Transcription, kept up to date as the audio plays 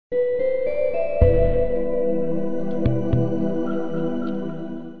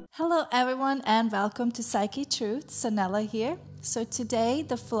everyone, and welcome to Psychetruth. Sanela here. So today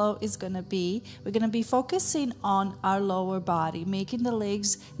the flow is we're going to be focusing on our lower body, making the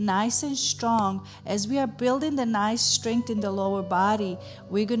legs nice and strong. As we are building the nice strength in the lower body,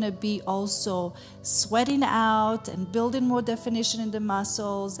 we're going to be also sweating out and building more definition in the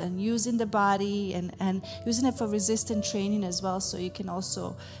muscles and using the body and using it for resistance training as well, so you can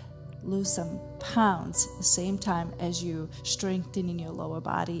also lose some pounds at the same time as you strengthening your lower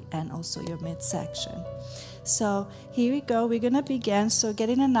body and also your midsection. So here we go. We're going to begin. So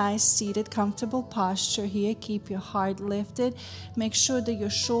getting a nice seated, comfortable posture here. Keep your heart lifted. Make sure that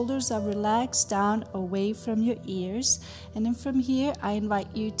your shoulders are relaxed down away from your ears. And then from here, I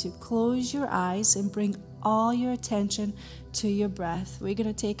invite you to close your eyes and bring all your attention to your breath. We're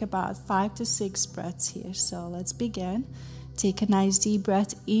going to take about 5 to 6 breaths here. So let's begin. Take a nice deep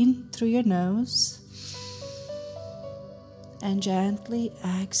breath in through your nose. And gently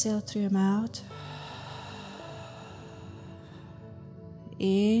exhale through your mouth.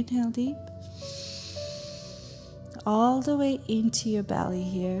 Inhale deep, all the way into your belly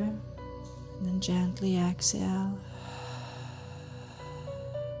here, and then gently exhale.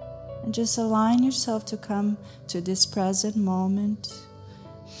 And just align yourself to come to this present moment.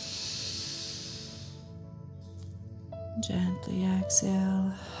 Gently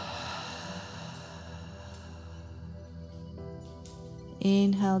exhale.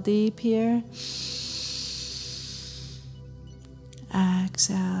 Inhale deep here.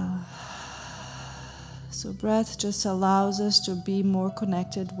 Exhale. So breath just allows us to be more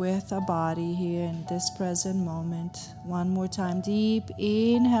connected with our body here in this present moment. One more time, deep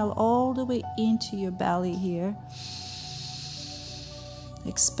inhale all the way into your belly here.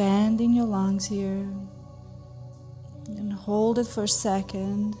 Expanding your lungs here. And hold it for a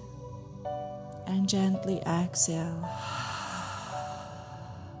second. And gently exhale.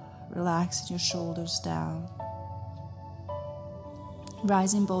 Relaxing your shoulders down.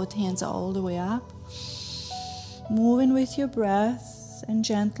 Rising both hands all the way up. Moving with your breath. And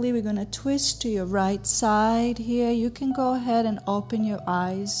gently we're going to twist to your right side here. You can go ahead and open your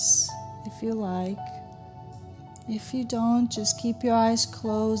eyes if you like. If you don't, just keep your eyes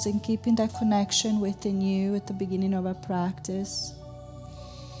closed and keeping that connection within you at the beginning of our practice.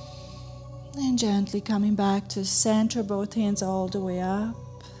 And gently coming back to center, both hands all the way up.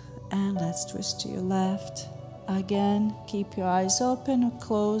 And let's twist to your left. Again, keep your eyes open or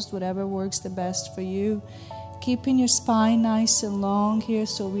closed, whatever works the best for you. Keeping your spine nice and long here,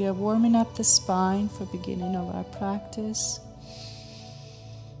 so we are warming up the spine for beginning of our practice.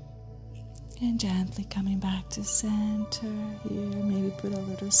 And gently coming back to center here, maybe put a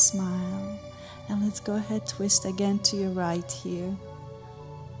little smile. And let's go ahead, twist again to your right here.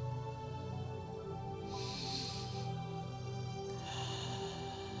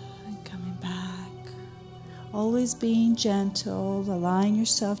 Always being gentle, allowing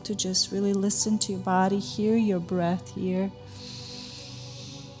yourself to just really listen to your body, hear your breath here.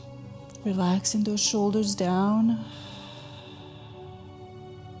 Relaxing those shoulders down.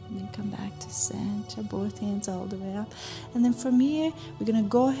 And then come back to center, both hands all the way up. And then from here, we're going to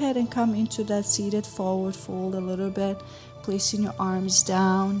go ahead and come into that seated forward fold a little bit. Placing your arms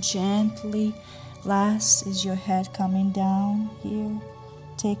down gently. Last is your head coming down here.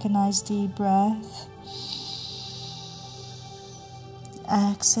 Take a nice deep breath.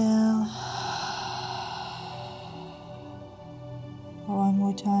 Exhale. One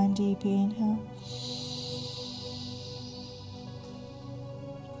more time, deep inhale.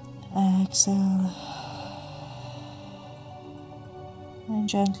 Exhale. And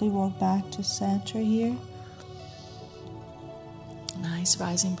gently walk back to center here. Nice,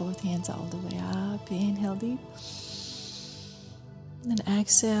 rising both hands all the way up. Inhale deep. And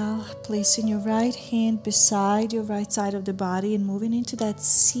exhale, placing your right hand beside your right side of the body and moving into that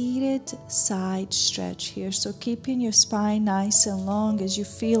seated side stretch here. So keeping your spine nice and long as you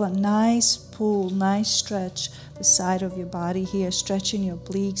feel a nice pull, nice stretch the side of your body here, stretching your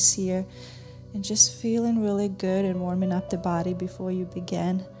obliques here and just feeling really good and warming up the body before you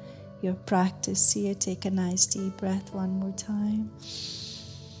begin your practice here. Take a nice deep breath one more time.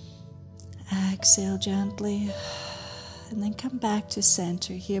 Exhale gently. And then come back to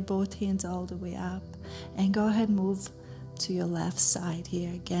center here, both hands all the way up. And go ahead and move to your left side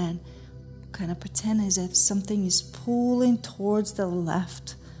here again. Kind of pretend as if something is pulling towards the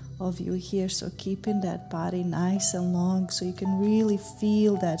left of you here. So keeping that body nice and long so you can really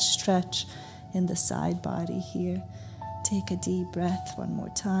feel that stretch in the side body here. Take a deep breath one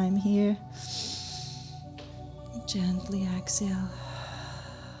more time here. Gently exhale.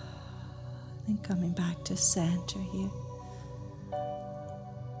 Then coming back to center here.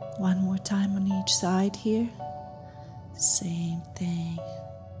 One more time on each side here. Same thing.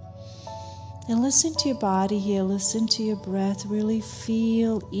 And listen to your body here. Listen to your breath. Really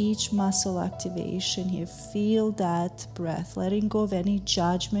feel each muscle activation here. Feel that breath. Letting go of any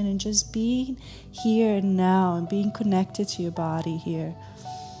judgment and just being here and now and being connected to your body here.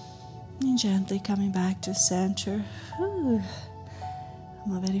 And gently coming back to center. Whew.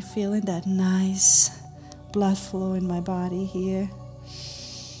 I'm already feeling that nice blood flow in my body here.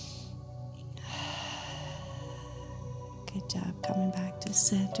 Good job, coming back to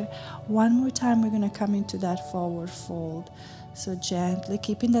center. One more time, we're going to come into that forward fold. So gently,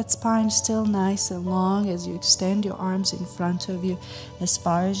 keeping that spine still nice and long as you extend your arms in front of you as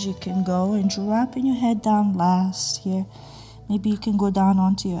far as you can go, and dropping your head down last here. Maybe you can go down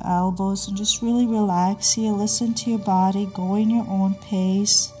onto your elbows and just really relax here. Listen to your body, go in your own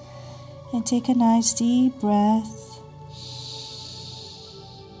pace, and take a nice deep breath.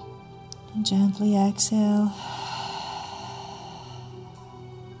 And gently exhale.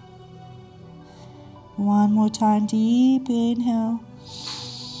 One more time, deep inhale.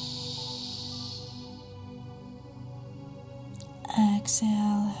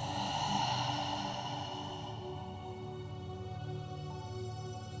 Exhale.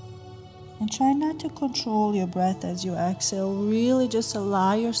 And try not to control your breath as you exhale. Really just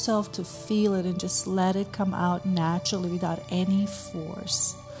allow yourself to feel it and just let it come out naturally without any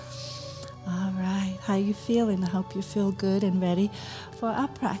force. All right, how you feeling? I hope you feel good and ready for our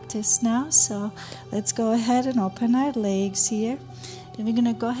practice now. So let's go ahead and open our legs here. And we're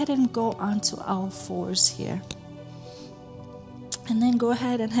gonna go ahead and go onto all fours here. And then go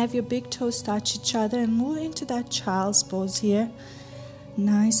ahead and have your big toes touch each other and move into that child's pose here.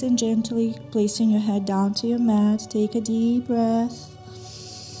 Nice and gently placing your head down to your mat. Take a deep breath.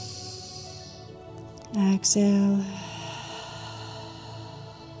 Exhale.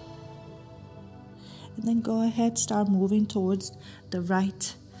 And then go ahead, start moving towards the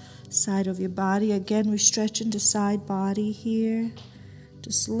right side of your body. Again, we're stretching the side body here.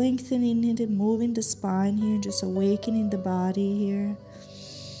 Just lengthening it and moving the spine here. Just awakening the body here.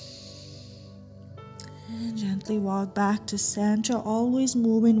 And gently walk back to center. Always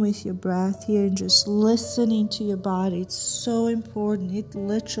moving with your breath here and just listening to your body. It's so important. It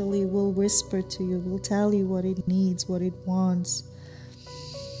literally will whisper to you. Will tell you what it needs, what it wants.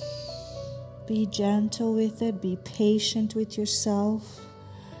 Be gentle with it. Be patient with yourself.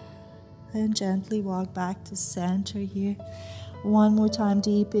 And gently walk back to center here. One more time,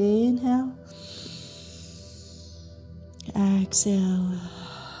 deep inhale. Exhale.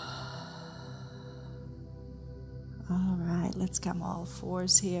 All right, let's come all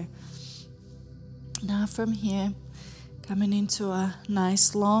fours here. Now from here, coming into a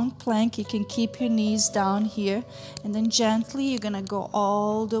nice long plank. You can keep your knees down here, and then gently you're gonna go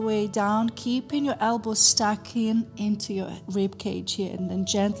all the way down, keeping your elbows stuck into your rib cage here, and then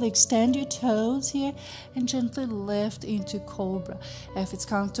gently extend your toes here and gently lift into cobra. If it's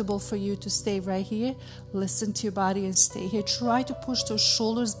comfortable for you to stay right here, listen to your body and stay here. Try to push those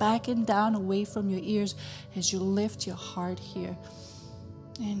shoulders back and down away from your ears as you lift your heart here,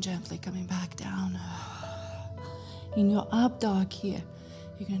 and gently coming back down. In your up dog here,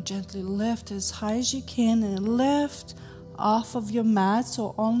 you can gently lift as high as you can and lift off of your mat,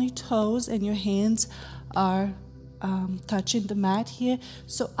 so only toes and your hands are touching the mat here.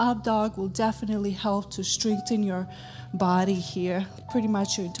 So up dog will definitely help to strengthen your body here. Pretty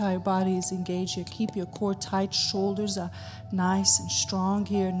much your entire body is engaged here. Keep your core tight, shoulders are nice and strong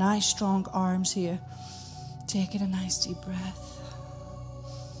here, nice strong arms here. Taking a nice deep breath.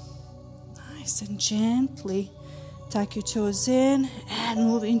 Nice and gently tuck your toes in and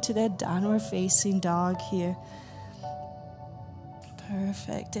move into that downward facing dog here.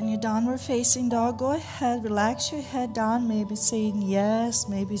 Perfect. And your downward facing dog, go ahead, relax your head down, maybe saying yes,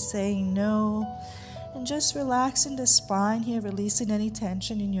 maybe saying no. And just relaxing the spine here, releasing any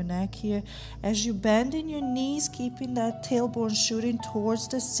tension in your neck here. As you bend in your knees, keeping that tailbone shooting towards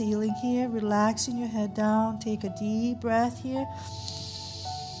the ceiling here, relaxing your head down. Take a deep breath here.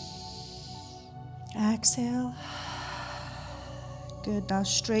 Exhale. Good. Now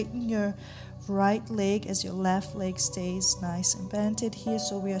straighten your right leg as your left leg stays nice and bented here.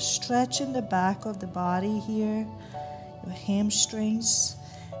 So we are stretching the back of the body here, your hamstrings,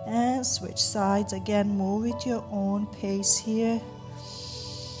 and switch sides. Again, move at your own pace here.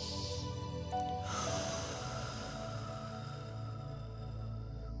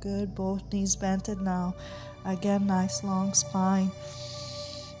 Good. Both knees bented now. Again, nice long spine.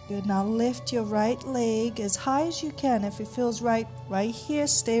 Good. Now lift your right leg as high as you can. If it feels right here,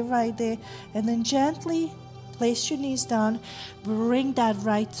 stay right there. And then gently place your knees down, bring that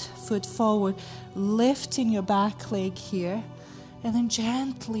right foot forward, lifting your back leg here, and then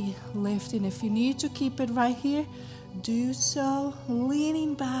gently lifting. If you need to keep it right here, do so,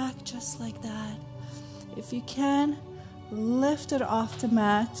 leaning back just like that. If you can, lift it off the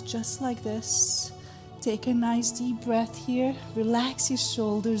mat just like this. Take a nice deep breath here. Relax your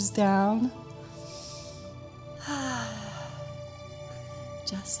shoulders down.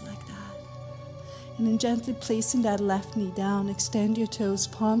 Just like that. And then gently placing that left knee down, extend your toes,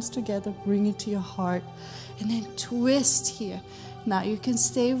 palms together, bring it to your heart, and then twist here. Now you can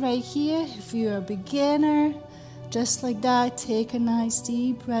stay right here if you're a beginner. Just like that, take a nice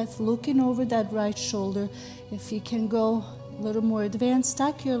deep breath, looking over that right shoulder. If you can go a little more advanced,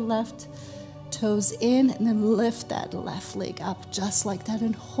 stack your left toes in and then lift that left leg up just like that,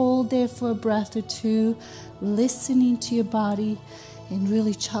 and hold there for a breath or two, listening to your body and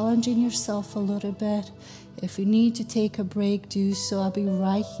really challenging yourself a little bit. If you need to take a break, do so. I'll be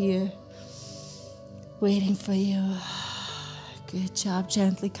right here waiting for you. Good job.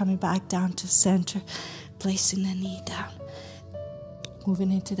 Gently coming back down to center, placing the knee down, moving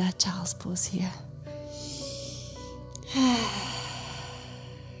into that child's pose here.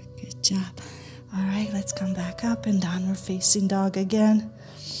 Good job. All right, let's come back up and downward facing dog again.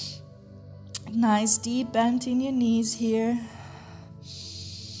 Nice deep bend in your knees here.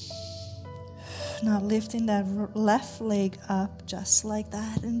 Now lifting that left leg up just like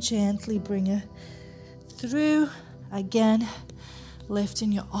that, and gently bring it through. Again,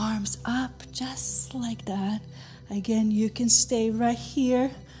 lifting your arms up just like that. Again, you can stay right here.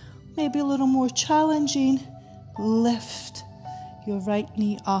 Maybe a little more challenging. Lift your right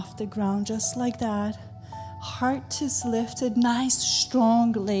knee off the ground just like that. Heart is lifted. Nice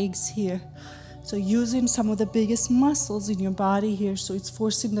strong legs here. So using some of the biggest muscles in your body here. So it's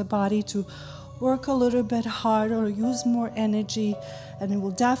forcing the body to work a little bit harder or use more energy, and it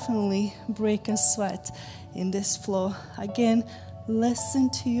will definitely break a sweat in this flow. Again, listen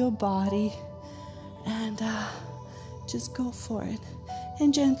to your body and just go for it.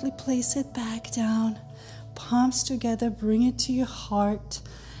 And gently place it back down. Palms together, bring it to your heart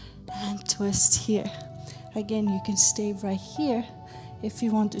and twist here. Again, you can stay right here. If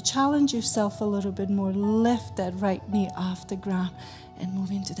you want to challenge yourself a little bit more, lift that right knee off the ground and move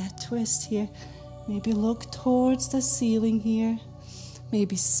into that twist here. Maybe look towards the ceiling here.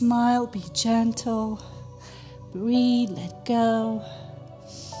 Maybe smile, be gentle. Breathe, let go.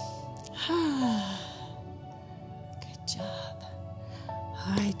 Good job.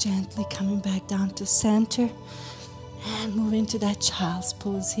 All right, gently coming back down to center and move into that child's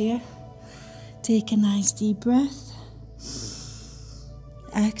pose here. Take a nice deep breath.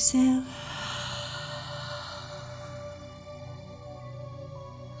 Exhale.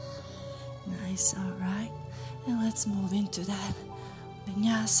 Nice, all right. And let's move into that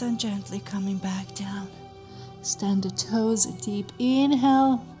vinyasa, and gently coming back down. Stand the toes, a deep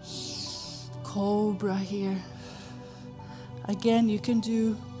inhale. Cobra here. Again, you can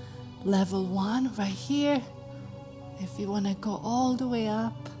do level 1 right here. If you want to go all the way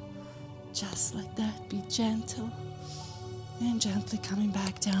up, just like that, be gentle. And gently coming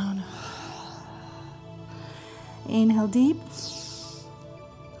back down. Inhale deep.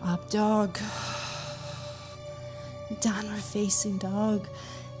 Up dog. Downward facing dog.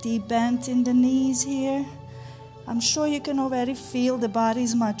 Deep bend in the knees here. I'm sure you can already feel the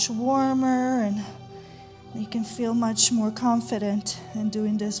body's much warmer, and you can feel much more confident in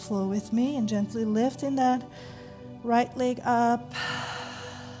doing this flow with me. And gently lifting that right leg up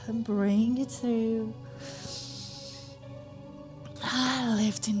and bring it through.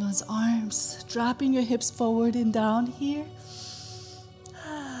 Lifting those arms, dropping your hips forward and down here.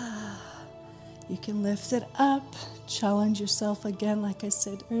 You can lift it up, challenge yourself again, like I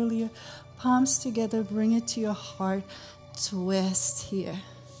said earlier. Palms together, bring it to your heart, twist here.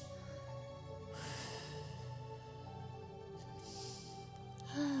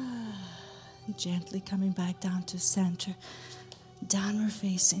 Gently coming back down to center. Downward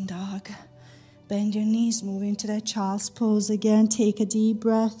facing dog. Bend your knees, move into that child's pose again. Take a deep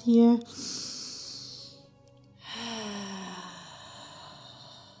breath here.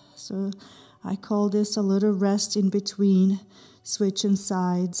 So I call this a little rest in between, switching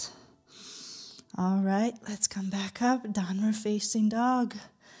sides. All right, let's come back up. Downward facing dog.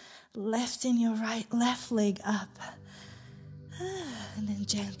 Lifting your left leg up. And then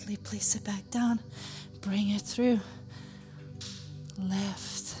gently place it back down. Bring it through.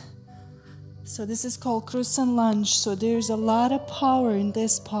 Lift. So this is called crescent lunge. So there's a lot of power in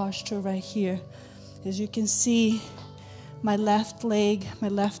this posture right here. As you can see, my left leg, my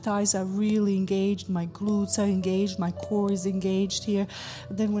left thighs are really engaged, my glutes are engaged, my core is engaged here.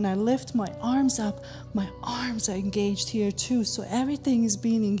 Then when I lift my arms up, my arms are engaged here too. So everything is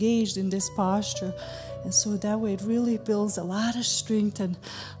being engaged in this posture. And so that way it really builds a lot of strength and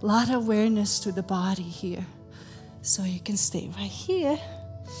a lot of awareness to the body here. So you can stay right here.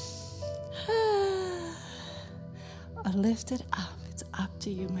 Or lift it up. It's up to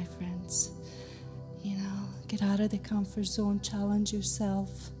you, my friends. You know, get out of the comfort zone, challenge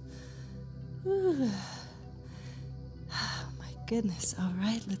yourself. Ooh. Oh, my goodness. All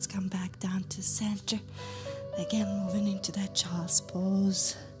right, let's come back down to center. Again, moving into that child's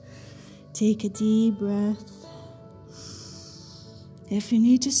pose. Take a deep breath. If you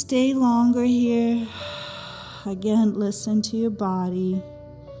need to stay longer here, again, listen to your body.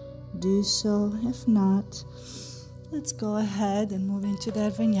 Do so. If not, let's go ahead and move into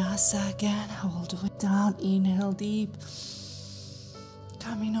that vinyasa again. All the way down. Inhale deep.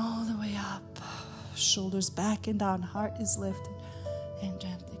 Coming all the way up. Shoulders back and down. Heart is lifted. And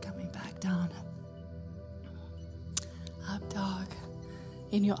gently coming back down. Up dog.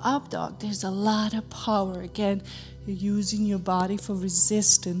 In your up dog, there's a lot of power. Again, you're using your body for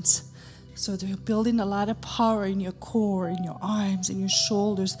resistance. So you're building a lot of power in your core, in your arms, in your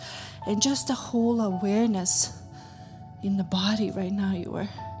shoulders, and just a whole awareness in the body right now you are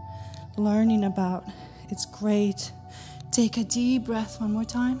learning about. It's great. Take a deep breath one more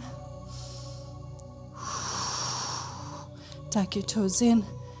time. Tuck your toes in.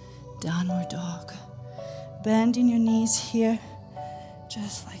 Downward dog. Bending your knees here.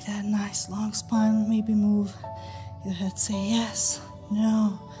 Just like that. Nice long spine. Maybe move your head. Say yes.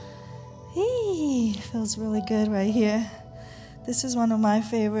 No. Hey, feels really good right here. This is one of my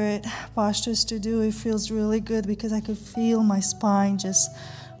favorite postures to do. It feels really good because I could feel my spine just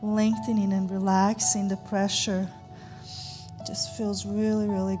lengthening and relaxing the pressure. It just feels really,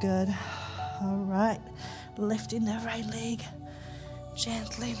 really good. All right. Lifting that right leg.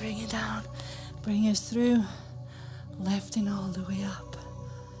 Gently bring it down. Bring it through. Lifting all the way up.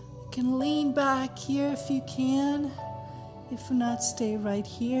 You can lean back here if you can. If not, stay right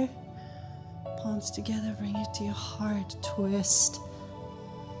here. Palms together, bring it to your heart, twist.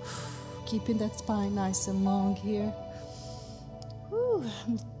 Keeping that spine nice and long here.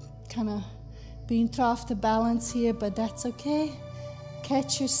 I'm kind of being off the balance here, but that's okay.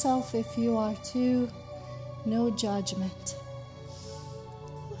 Catch yourself if you are too. No judgment.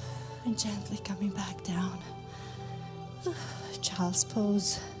 And gently coming back down. Child's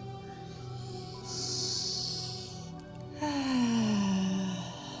pose.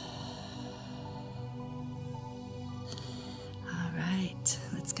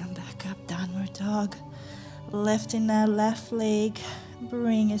 Dog. Lifting that left leg,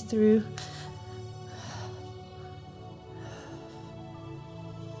 bring it through.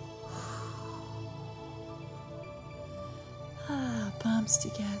 Palms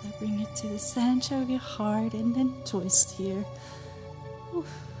together, bring it to the center of your heart and then twist here.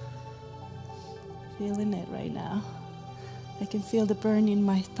 Feeling it right now. I can feel the burn in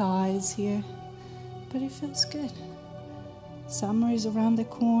my thighs here, but it feels good. Summer is around the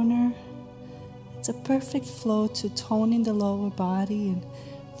corner. It's a perfect flow to toning the lower body and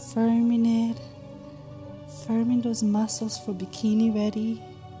firming it, firming those muscles for bikini ready.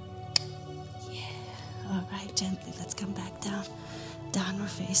 Yeah. All right, gently, let's come back down. Downward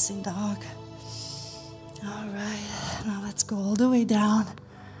facing dog. All right, now let's go all the way down,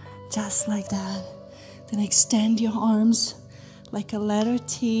 just like that. Then extend your arms like a letter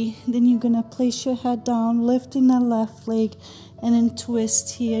T. Then you're gonna place your head down, lifting that left leg, and then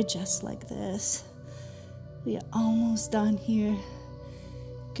twist here, just like this. We are almost done here.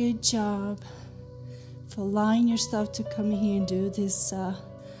 Good job for allowing yourself to come here and do this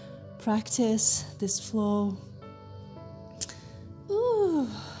practice, this flow. Ooh,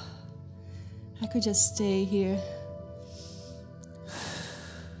 I could just stay here.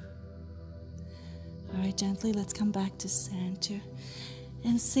 All right, gently, let's come back to center.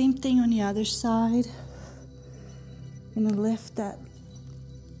 And same thing on the other side. I'm gonna lift that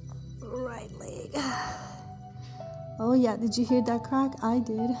right leg. Oh yeah, did you hear that crack? I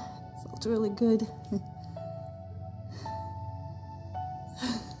did. Felt really good.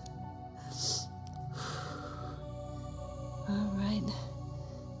 All right,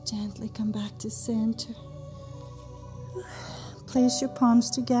 gently come back to center. Place your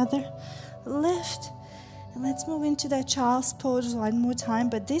palms together, lift, and let's move into that child's pose one more time.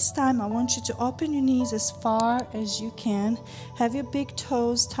 But this time I want you to open your knees as far as you can. Have your big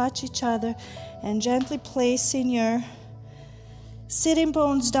toes touch each other and gently placing your sitting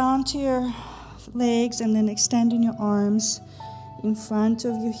bones down to your legs, and then extending your arms in front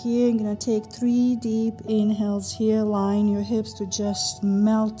of you here. You're going to take 3 deep inhales here. Line your hips to just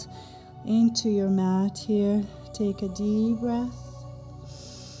melt into your mat here. Take a deep breath.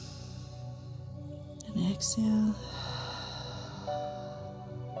 And exhale.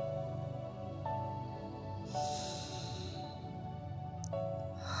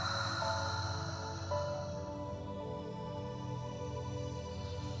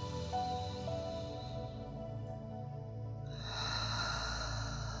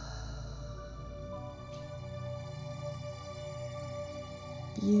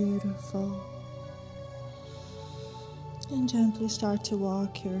 Beautiful. And gently start to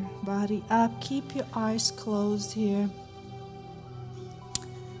walk your body up. Keep your eyes closed here.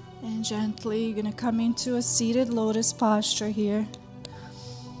 And gently, you're going to come into a seated lotus posture here.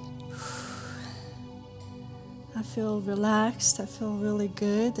 I feel relaxed. I feel really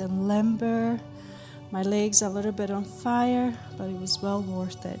good and limber. My legs are a little bit on fire, but it was well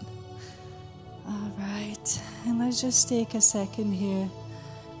worth it. All right. And let's just take a second here.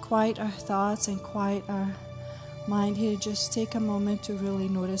 Quiet our thoughts and quiet our mind here. Just take a moment to really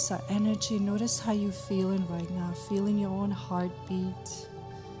notice our energy. Notice how you're feeling right now. Feeling your own heartbeat.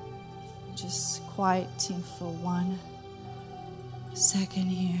 Just quieting for 1 second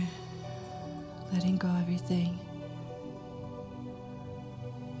here. Letting go of everything.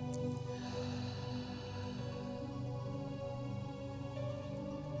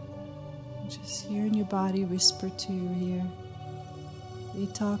 Just hearing your body whisper to you here.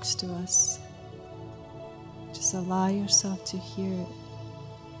 It talks to us. Just allow yourself to hear it.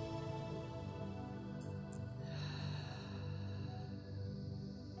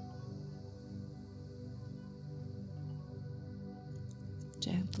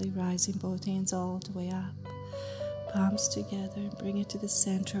 Gently rising both hands all the way up. Palms together and bring it to the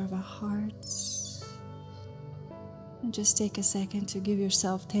center of our hearts. And just take a second to give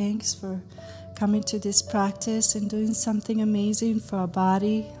yourself thanks for coming to this practice and doing something amazing for our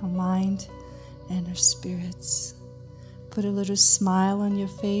body, our mind, and our spirits. Put a little smile on your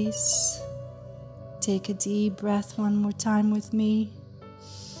face. Take a deep breath one more time with me.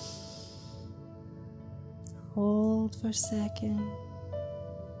 Hold for a second.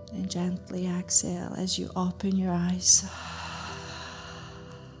 And gently exhale as you open your eyes.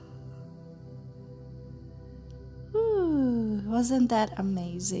 Ooh, wasn't that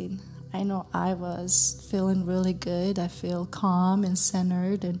amazing? I know I was feeling really good. I feel calm and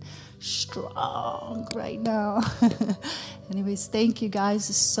centered and strong right now. Anyways, thank you guys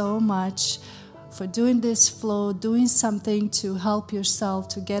so much for doing this flow, doing something to help yourself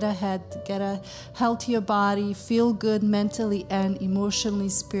to get ahead, get a healthier body, feel good mentally and emotionally,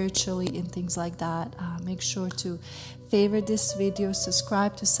 spiritually, and things like that. Make sure to favorite this video,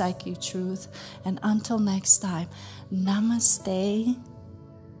 subscribe to Psychetruth, and until next time, namaste.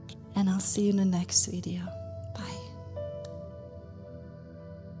 And I'll see you in the next video.